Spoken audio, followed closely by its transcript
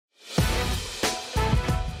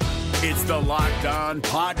It's the Locked On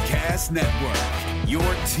Podcast Network, your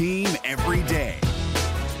team every day.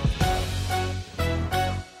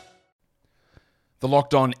 The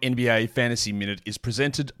Locked On NBA Fantasy Minute is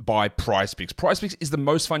presented by PrizePicks. PrizePicks is the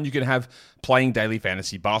most fun you can have playing daily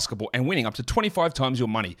fantasy basketball and winning up to 25 times your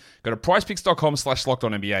money. Go to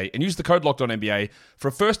prizepicks.com/LockedOnNBA and use the code LockedOnNBA for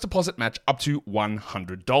a first deposit match up to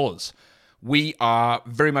 $100. We are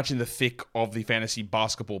very much in the thick of the fantasy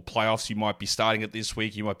basketball playoffs. You might be starting it this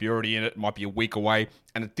week. You might be already in it. It might be a week away.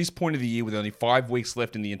 And at this point of the year, with only 5 weeks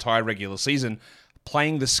left in the entire regular season,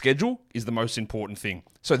 playing the schedule is the most important thing.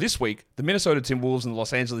 So this week, the Minnesota Timberwolves and the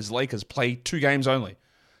Los Angeles Lakers play 2 games only.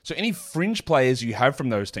 So any fringe players you have from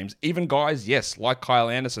those teams, even guys, yes, like Kyle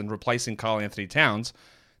Anderson replacing Karl Anthony Towns,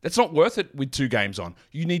 that's not worth it with 2 games on.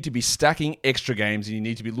 You need to be stacking extra games, and you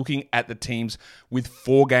need to be looking at the teams with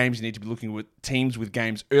 4 games. You need to be looking at teams with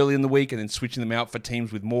games early in the week and then switching them out for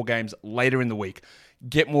teams with more games later in the week.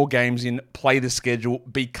 Get more games in, play the schedule,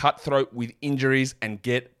 be cutthroat with injuries, and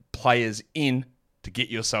get players in to get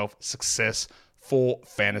yourself success for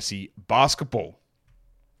fantasy basketball.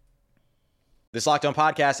 This Locked On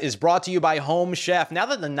podcast is brought to you by Home Chef. Now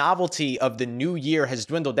that the novelty of the new year has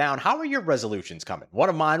dwindled down, how are your resolutions coming? One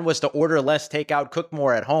of mine was to order less takeout, cook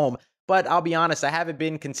more at home, but I'll be honest, I haven't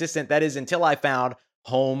been consistent. That is until I found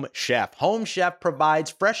Home Chef. Home Chef provides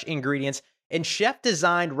fresh ingredients and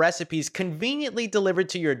chef-designed recipes conveniently delivered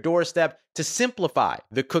to your doorstep to simplify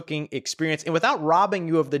the cooking experience and without robbing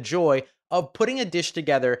you of the joy of putting a dish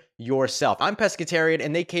together yourself. I'm pescatarian,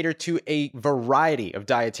 and they cater to a variety of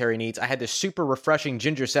dietary needs. I had this super refreshing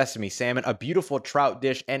ginger sesame salmon, a beautiful trout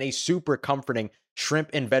dish, and a super comforting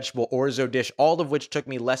shrimp and vegetable orzo dish, all of which took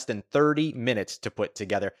me less than 30 minutes to put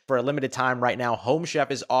together. For a limited time right now, Home Chef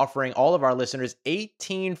is offering all of our listeners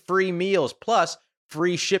 18 free meals, plus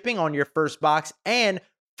free shipping on your first box, and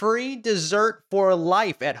free dessert for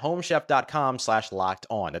life at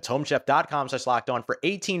homechef.com/lockedon. That's homechef.com/lockedon for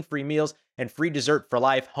 18 free meals and free dessert for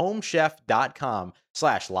life.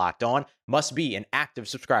 Homechef.com/lockedon. Must be an active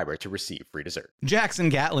subscriber to receive free dessert. Jackson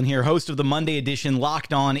Gatlin here, host of the Monday edition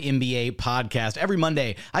Locked On NBA podcast. Every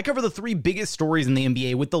Monday, I cover the 3 biggest stories in the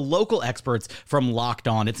NBA with the local experts from Locked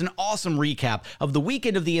On. It's an awesome recap of the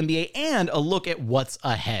weekend of the NBA and a look at what's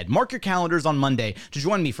ahead. Mark your calendars on Monday to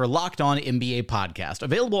join me for Locked On NBA podcast,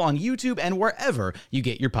 available on YouTube and wherever you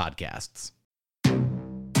get your podcasts.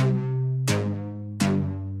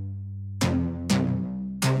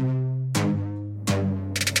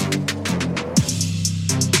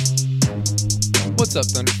 What's up,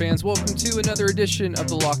 Thunder fans? Welcome to another edition of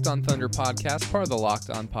the Locked On Thunder podcast, part of the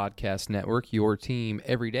Locked On Podcast Network, your team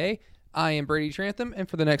every day. I am Brady Trantham, and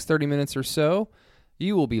for the next 30 minutes or so,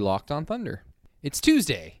 you will be Locked On Thunder. It's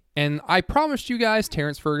Tuesday, and I promised you guys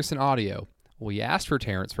Terrence Ferguson audio. We asked for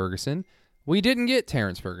Terrence Ferguson. We didn't get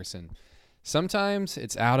Terrence Ferguson. Sometimes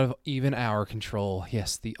it's out of even our control.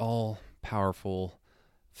 Yes, the all-powerful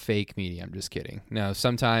fake media. I'm just kidding. No,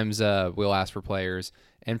 sometimes we'll ask for players,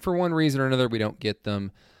 and for one reason or another, we don't get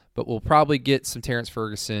them. But we'll probably get some Terrence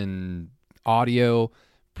Ferguson audio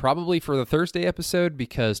probably for the Thursday episode,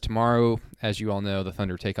 because tomorrow, as you all know, the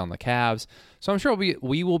Thunder take on the Cavs. So I'm sure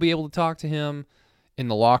we will be able to talk to him in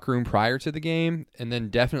the locker room prior to the game, and then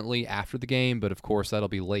definitely after the game. But of course, that'll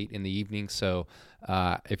be late in the evening. So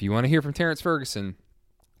if you want to hear from Terrence Ferguson,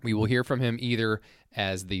 we will hear from him either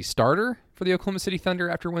as the starter for the Oklahoma City Thunder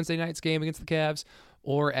after Wednesday night's game against the Cavs,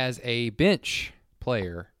 or as a bench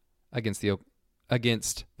player against the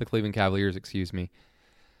Cleveland Cavaliers,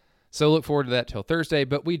 So look forward to that till Thursday,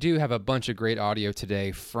 but we do have a bunch of great audio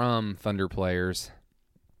today from Thunder players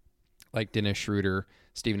like Dennis Schroeder,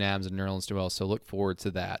 Steven Adams, and Nerlens Noel, so look forward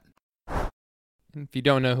to that. And if you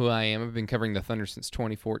don't know who I am, I've been covering the Thunder since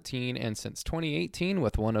 2014 and since 2018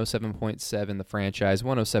 with 107.7 The Franchise,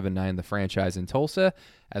 107.9 The Franchise in Tulsa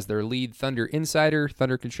as their lead Thunder insider,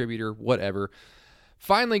 Thunder contributor, whatever.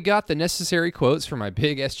 Finally got the necessary quotes for my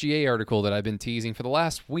big SGA article that I've been teasing for the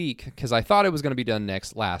last week, because I thought it was going to be done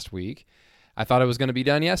last week. I thought it was going to be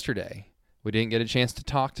done yesterday. We didn't get a chance to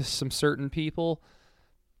talk to some certain people,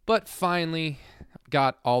 but finally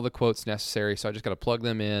got all the quotes necessary, so I just got to plug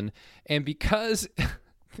them in. And because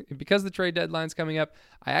the trade deadline's coming up,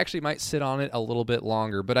 I actually might sit on it a little bit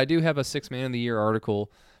longer, but I do have a 6-Man of the Year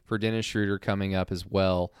article for Dennis Schroeder coming up as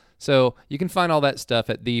well. So you can find all that stuff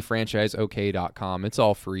at thefranchiseok.com. It's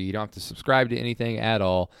all free. You don't have to subscribe to anything at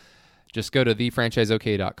all. Just go to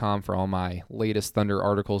thefranchiseok.com for all my latest Thunder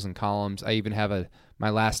articles and columns. I even have my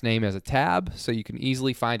last name as a tab, so you can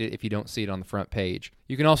easily find it if you don't see it on the front page.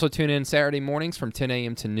 You can also tune in Saturday mornings from 10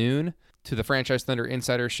 a.m. to noon to the Franchise Thunder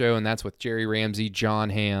Insider Show, and that's with Jerry Ramsey, John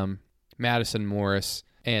Hamm, Madison Morris,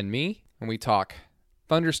 and me, and we talk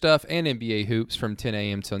Thunder stuff and NBA hoops from 10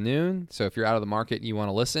 a.m. till noon. So if you're out of the market and you want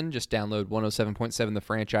to listen, just download 107.7 The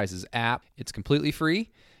Franchise's app. It's completely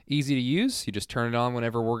free, easy to use. You just turn it on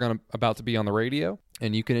whenever we're about to be on the radio,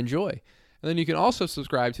 and you can enjoy. And then you can also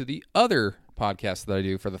subscribe to the other podcast that I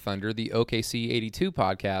do for the Thunder, the OKC 82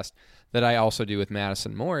 podcast that I also do with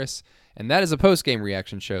Madison Morris. And that is a post-game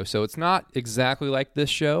reaction show. So it's not exactly like this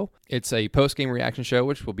show. It's a post-game reaction show,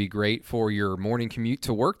 which will be great for your morning commute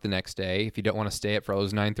to work the next day if you don't want to stay up for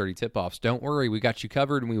those 9:30 tip-offs. Don't worry, we got you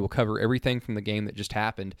covered, and we will cover everything from the game that just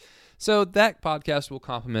happened. So that podcast will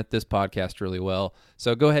complement this podcast really well.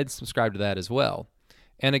 So go ahead and subscribe to that as well.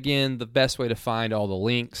 And again, the best way to find all the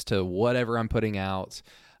links to whatever I'm putting out,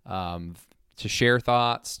 to share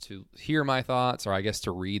thoughts, to hear my thoughts, or I guess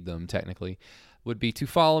to read them technically, would be to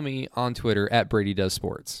follow me on Twitter at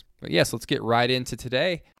BradyDoesSports. But yes, let's get right into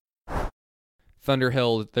today. Thunder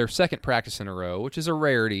held their second practice in a row, which is a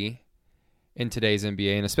rarity in today's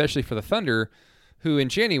NBA, and especially for the Thunder, who in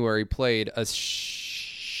January played a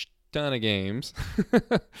ton of games.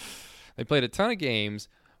 They played a ton of games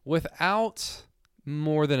without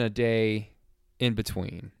more than a day in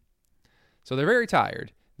between. So they're very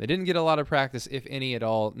tired. They didn't get a lot of practice, if any at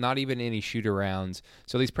all, not even any shoot-arounds.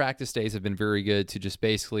 So these practice days have been very good to just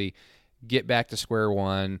basically get back to square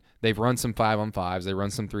one. They've run some 5-on-5s. They run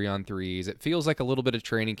some 3-on-3s. It feels like a little bit of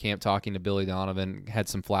training camp talking to Billy Donovan. Had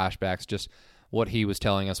some flashbacks, just what he was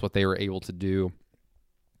telling us, what they were able to do.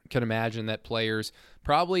 Can imagine that players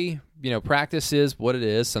probably, practice is what it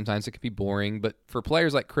is. Sometimes it can be boring. But for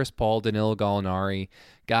players like Chris Paul, Danilo Gallinari,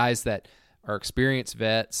 guys that are experienced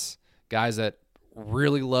vets, guys that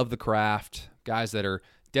really love the craft, guys that are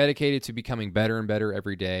dedicated to becoming better and better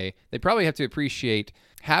every day, they probably have to appreciate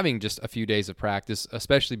having just a few days of practice,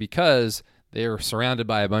 especially because they're surrounded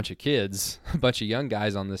by a bunch of kids, a bunch of young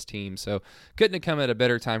guys on this team. So couldn't have come at a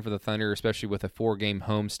better time for the Thunder, especially with a 4-game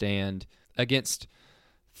homestand against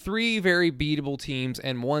 3 very beatable teams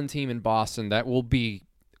and 1 team in Boston that will be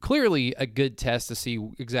clearly a good test to see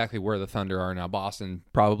exactly where the Thunder are now. Boston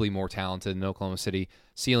probably more talented than Oklahoma City,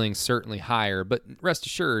 ceiling certainly higher, but rest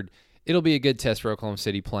assured, it'll be a good test for Oklahoma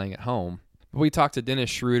City playing at home. We talked to Dennis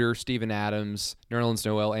Schroeder, Steven Adams, Nerlens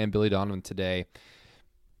Noel, and Billy Donovan today.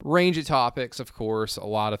 Range of topics, of course, a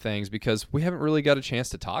lot of things, because we haven't really got a chance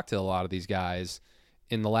to talk to a lot of these guys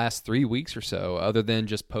in the last 3 weeks or so, other than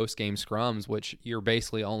just post-game scrums, which you're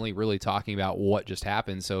basically only really talking about what just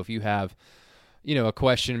happened. So if you have a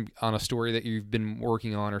question on a story that you've been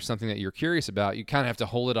working on or something that you're curious about, you kind of have to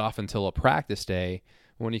hold it off until a practice day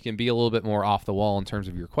when you can be a little bit more off the wall in terms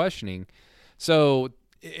of your questioning. So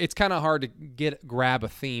it's kind of hard to grab a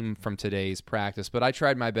theme from today's practice, but I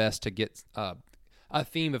tried my best to get a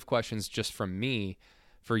theme of questions just from me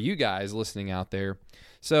for you guys listening out there.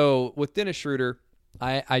 So with Dennis Schroeder,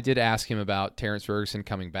 I did ask him about Terrence Ferguson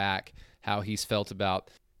coming back, how he's felt about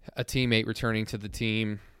a teammate returning to the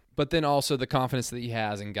team, but then also the confidence that he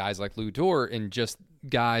has in guys like Lou Dort and just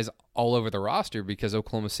guys all over the roster, because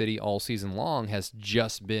Oklahoma City all season long has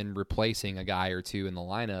just been replacing a guy or two in the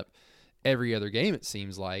lineup every other game, it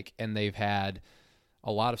seems like, and they've had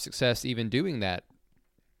a lot of success even doing that.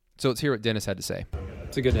 So let's hear what Dennis had to say.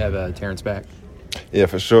 It's good to have Terrence back. Yeah,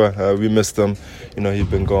 for sure. We missed him.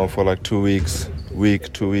 He'd been gone for like 2 weeks,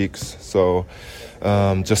 2 weeks. So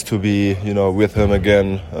just to be, with him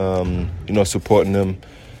again, supporting him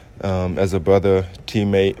as a brother,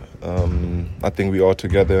 teammate. I think we all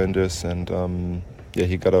together in this, and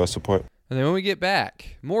he got our support. And then when we get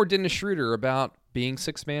back, more Dennis Schroeder about being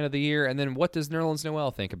Sixth Man of the Year, and then what does Nerlens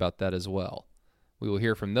Noel think about that as well? We will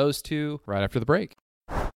hear from those two right after the break.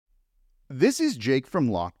 This is Jake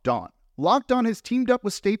from Locked On. Locked On has teamed up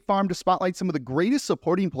with State Farm to spotlight some of the greatest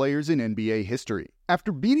supporting players in NBA history.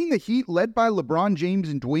 After beating the Heat led by LeBron James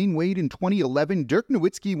and Dwayne Wade in 2011, Dirk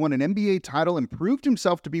Nowitzki won an NBA title and proved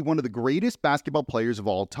himself to be one of the greatest basketball players of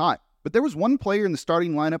all time. But there was one player in the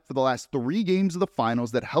starting lineup for the last 3 games of the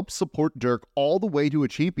finals that helped support Dirk all the way to a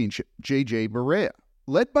championship, JJ Barea.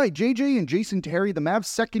 Led by JJ and Jason Terry, the Mavs'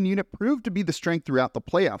 second unit proved to be the strength throughout the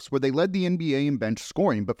playoffs, where they led the NBA in bench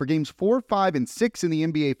scoring. But for games 4, 5, and 6 in the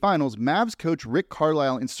NBA Finals, Mavs coach Rick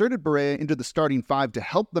Carlisle inserted Barea into the starting 5 to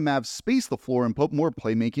help the Mavs space the floor and put more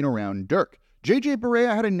playmaking around Dirk. JJ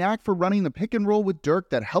Barea had a knack for running the pick and roll with Dirk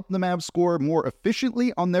that helped the Mavs score more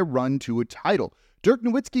efficiently on their run to a title. Dirk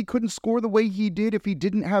Nowitzki couldn't score the way he did if he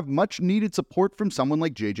didn't have much needed support from someone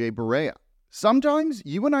like JJ Barea. Sometimes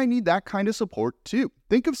you and I need that kind of support too.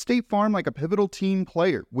 Think of State Farm like a pivotal team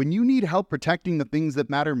player. When you need help protecting the things that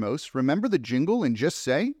matter most, remember the jingle and just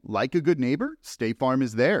say, like a good neighbor, State Farm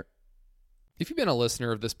is there. If you've been a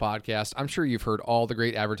listener of this podcast, I'm sure you've heard all the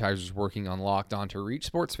great advertisers working on Locked On to reach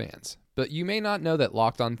sports fans. But you may not know that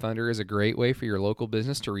Locked On Thunder is a great way for your local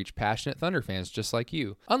business to reach passionate Thunder fans just like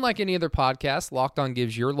you. Unlike any other podcast, Locked On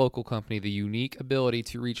gives your local company the unique ability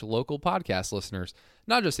to reach local podcast listeners.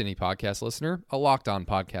 Not just any podcast listener, a Locked On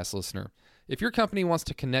podcast listener. If your company wants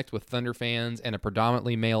to connect with Thunder fans and a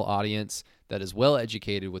predominantly male audience that is well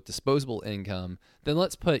educated with disposable income, then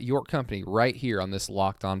let's put your company right here on this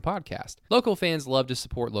Locked On podcast. Local fans love to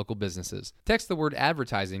support local businesses. Text the word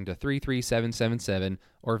advertising to 33777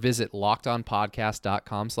 or visit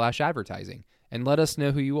lockedonpodcast.com/advertising and let us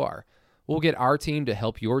know who you are. We'll get our team to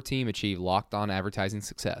help your team achieve Locked On advertising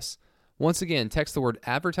success. Once again, text the word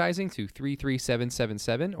advertising to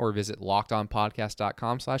 33777 or visit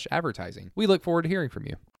lockedonpodcast.com/advertising. We look forward to hearing from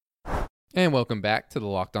you. And welcome back to the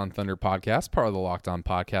Locked On Thunder podcast, part of the Locked On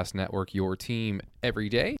Podcast Network, your team every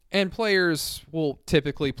day. And players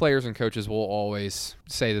and coaches will always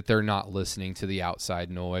say that they're not listening to the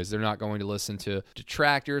outside noise. They're not going to listen to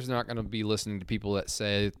detractors. They're not going to be listening to people that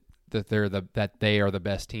say that they are the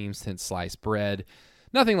best team since sliced bread.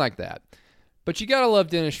 Nothing like that. But you got to love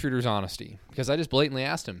Dennis Schroeder's honesty, because I just blatantly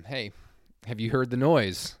asked him, hey, have you heard the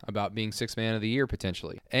noise about being Sixth Man of the Year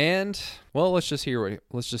potentially? And, well, let's just see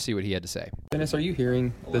what he had to say. Dennis, are you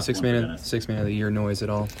hearing the Sixth Man of the Year noise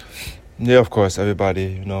at all? Yeah, of course.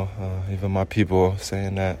 Everybody, even my people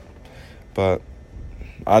saying that. But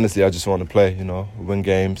honestly, I just want to play, win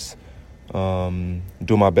games, do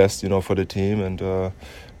my best, for the team. And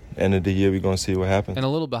end of the year, we're going to see what happens. And a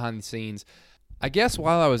little behind the scenes, I guess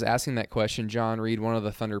while I was asking that question, John Reed, one of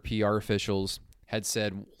the Thunder PR officials, had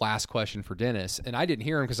said, last question for Dennis. And I didn't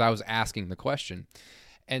hear him because I was asking the question.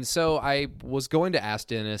 And so I was going to ask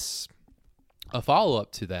Dennis a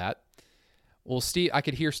follow-up to that. Well, I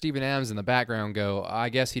could hear Steven Adams in the background go, I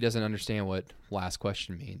guess he doesn't understand what last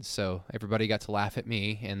question means. So everybody got to laugh at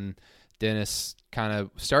me, and Dennis kind of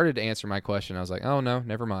started to answer my question. I was like, oh, no,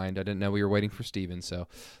 never mind. I didn't know we were waiting for Steven. So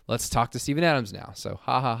let's talk to Steven Adams now. So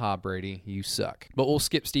ha, Brady, you suck. But we'll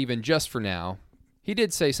skip Steven just for now. He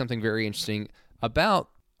did say something very interesting about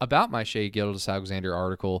my Shai Gilgeous-Alexander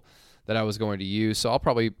article that I was going to use. So I'll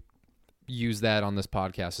probably use that on this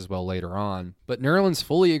podcast as well later on. But Nerlens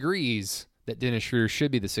fully agrees that Dennis Schroeder should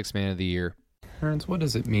be the Sixth Man of the Year. Nerlens, what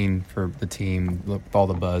does it mean for the team, with all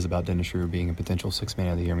the buzz about Dennis Schroeder being a potential Sixth Man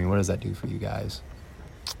of the Year? I mean, what does that do for you guys?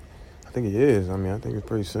 I think it is. I think it's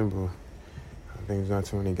pretty simple. I think there's not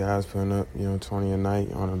too many guys putting up, 20 a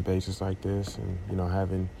night on a basis like this, and,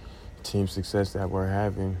 having team success that we're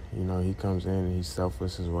having. He comes in and he's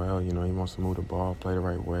selfless as well. He wants to move the ball, play the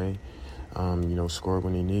right way, score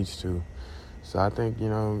when he needs to. So I think,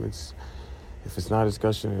 if it's not a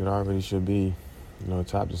discussion, it already should be,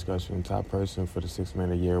 top discussion, top person for the Sixth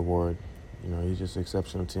Man of the Year award. He's just an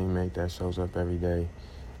exceptional teammate that shows up every day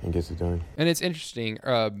and gets it done. And it's interesting.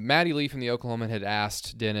 Maddie Lee from the Oklahoman had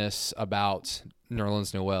asked Dennis about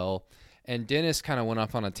Nerlens Noel, and Dennis kind of went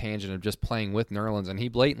off on a tangent of just playing with Nerlens, and he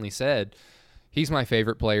blatantly said, he's my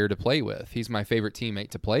favorite player to play with. He's my favorite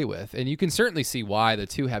teammate to play with. And you can certainly see why. The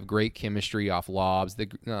two have great chemistry off lobs, the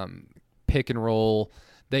pick and roll.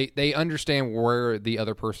 They understand where the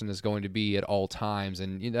other person is going to be at all times,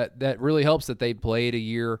 and that really helps that they played a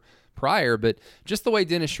year prior. But just the way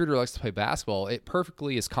Dennis Schroeder likes to play basketball, it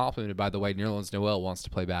perfectly is complemented by the way Nerlens Noel wants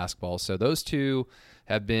to play basketball. So those two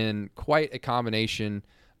have been quite a combination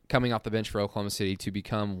coming off the bench for Oklahoma City to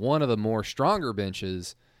become one of the more stronger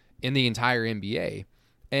benches in the entire NBA.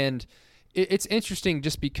 And it's interesting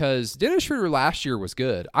just because Dennis Schroeder last year was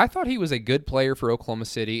good. I thought he was a good player for Oklahoma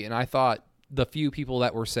City, and I thought the few people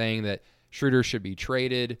that were saying that Schroeder should be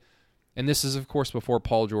traded, and this is, of course, before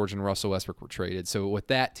Paul George and Russell Westbrook were traded, so with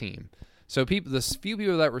that team. So the few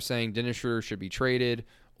people that were saying Dennis Schroeder should be traded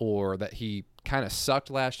or that he kind of sucked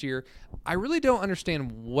last year, I really don't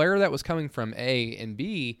understand where that was coming from, A, and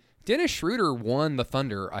B, Dennis Schroeder won the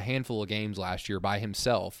Thunder a handful of games last year by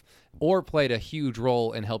himself, or played a huge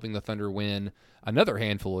role in helping the Thunder win another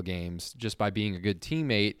handful of games just by being a good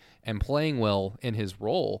teammate and playing well in his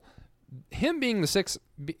role. Him being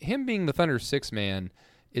the Thunder's sixth man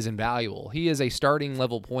is invaluable. He is a starting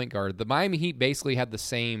level point guard. The Miami Heat basically had the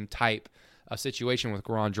same type of situation with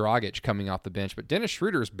Goran Dragic coming off the bench, but Dennis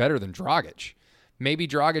Schroeder is better than Dragic. Maybe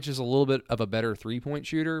Dragic is a little bit of a better three-point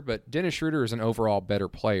shooter, but Dennis Schroeder is an overall better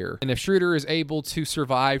player. And if Schroeder is able to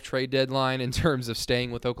survive trade deadline in terms of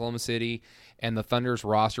staying with Oklahoma City and the Thunder's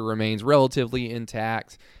roster remains relatively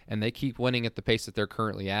intact and they keep winning at the pace that they're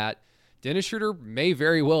currently at, Dennis Schroeder may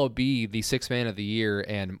very well be the sixth man of the year.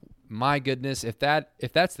 And my goodness, if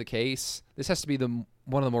that's the case, this has to be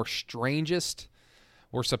one of the more strangest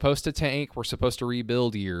we're supposed to tank, we're supposed to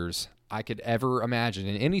rebuild years I could ever imagine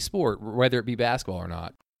in any sport, whether it be basketball or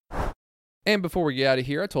not. And before we get out of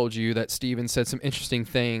here, I told you that Steven said some interesting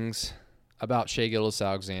things about Shai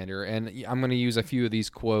Gilgeous-Alexander, and I'm going to use a few of these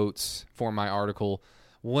quotes for my article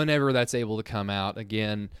whenever that's able to come out.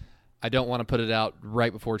 Again, I don't want to put it out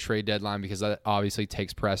right before trade deadline because that obviously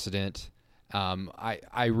takes precedent.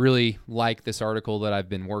 I really like this article that I've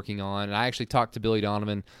been working on, and I actually talked to Billy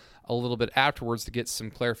Donovan a little bit afterwards to get some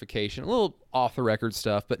clarification, a little off-the-record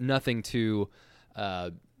stuff, but nothing too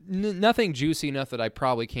nothing juicy enough that I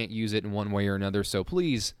probably can't use it in one way or another. So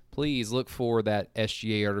please look for that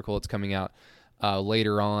SGA article that's coming out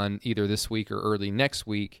later on, either this week or early next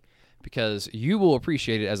week, because you will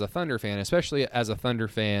appreciate it as a Thunder fan, especially as a Thunder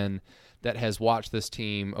fan that has watched this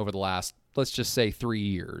team over the last, let's just say, 3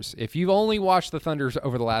 years. If you've only watched the Thunders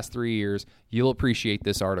over the last 3 years, you'll appreciate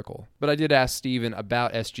this article. But I did ask Steven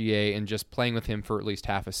about SGA and just playing with him for at least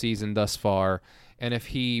half a season thus far, and if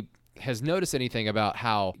he has noticed anything about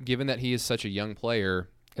how, given that he is such a young player,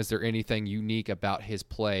 is there anything unique about his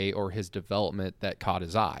play or his development that caught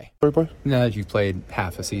his eye? Now that you've played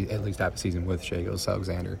at least half a season with Shai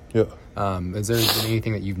Gilgeous-Alexander, has there been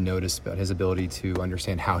anything that you've noticed about his ability to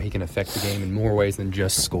understand how he can affect the game in more ways than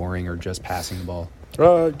just scoring or just passing the ball?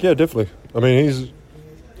 Yeah, definitely. I mean, he's,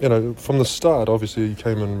 from the start, obviously he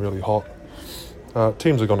came in really hot.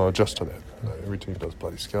 Teams are going to adjust to that. Every team does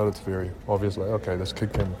bloody scout. It's very obvious, like, okay, this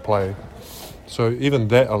kid can play. So even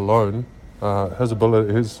that alone, his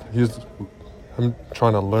ability, he's him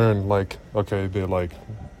trying to learn, like, okay, they're like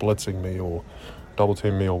blitzing me or double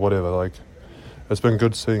team me or whatever. Like, it's been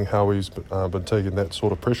good seeing how he's been taking that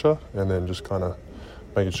sort of pressure and then just kind of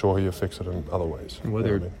making sure he affects it in other ways.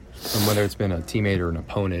 Whether it's been a teammate or an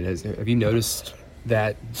opponent, have you noticed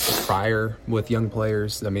that prior with young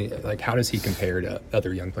players? I mean, like, how does he compare to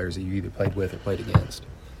other young players that you either played with or played against?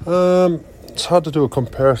 It's hard to do a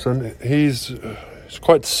comparison. He's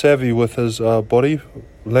quite savvy with his body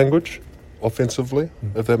language offensively,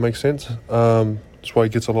 if that makes sense. That's why he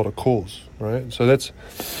gets a lot of calls, right? So that's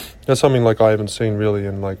something like I haven't seen really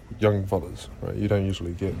in like young fellas, right? You don't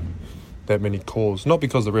usually get that many calls, not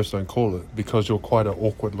because the refs don't call it, because you're quite an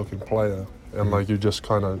awkward looking player and like you just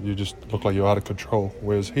look like you're out of control,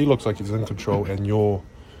 whereas he looks like he's in control and you're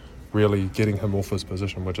really getting him off his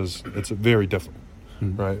position, it's very different,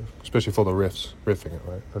 right? Especially for the refs reffing it,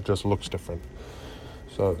 right? It just looks different.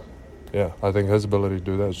 So, yeah, I think his ability to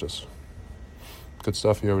do that is just good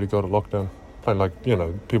stuff. He already got a lockdown. Playing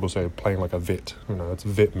like, people say playing like a vet. It's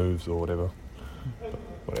vet moves or whatever. But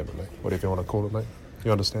whatever, mate. Whatever you want to call it, mate.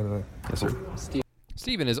 You understand it, mate? Yes, sir.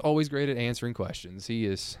 Steven is always great at answering questions. He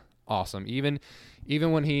is awesome. Even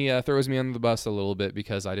when he throws me under the bus a little bit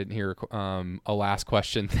because I didn't hear a last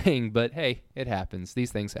question thing. But, hey, it happens.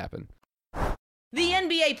 These things happen. The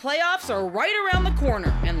NBA playoffs are right around the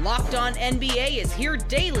corner, and Locked On NBA is here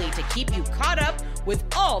daily to keep you caught up with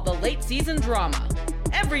all the late season drama.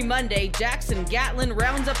 Every Monday, Jackson Gatlin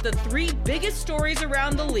rounds up the 3 biggest stories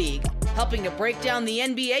around the league, helping to break down the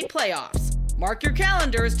NBA playoffs. Mark your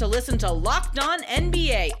calendars to listen to Locked On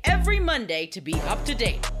NBA every Monday to be up to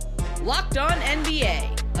date. Locked On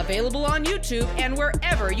NBA, available on YouTube and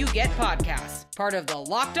wherever you get podcasts. Part of the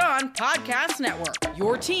Locked On Podcast Network,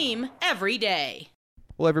 your team every day.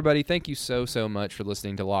 Well, everybody, thank you so much for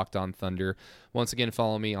listening to Locked On Thunder. Once again,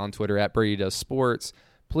 follow me on Twitter at BradyDoesSports.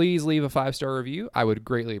 Please leave a 5-star review. I would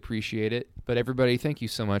greatly appreciate it. But everybody, thank you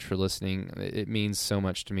so much for listening. It means so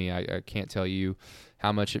much to me. I can't tell you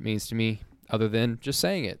how much it means to me other than just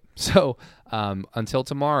saying it. So until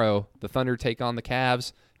tomorrow, the Thunder take on the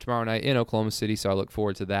Cavs tomorrow night in Oklahoma City, so I look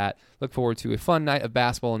forward to that. Look forward to a fun night of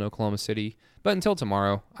basketball in Oklahoma City. But until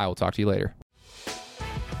tomorrow, I will talk to you later.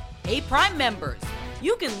 Hey, Prime members,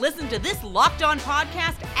 you can listen to this Locked On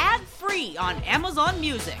podcast ad-free on Amazon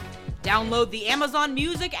Music. Download the Amazon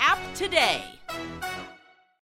Music app today.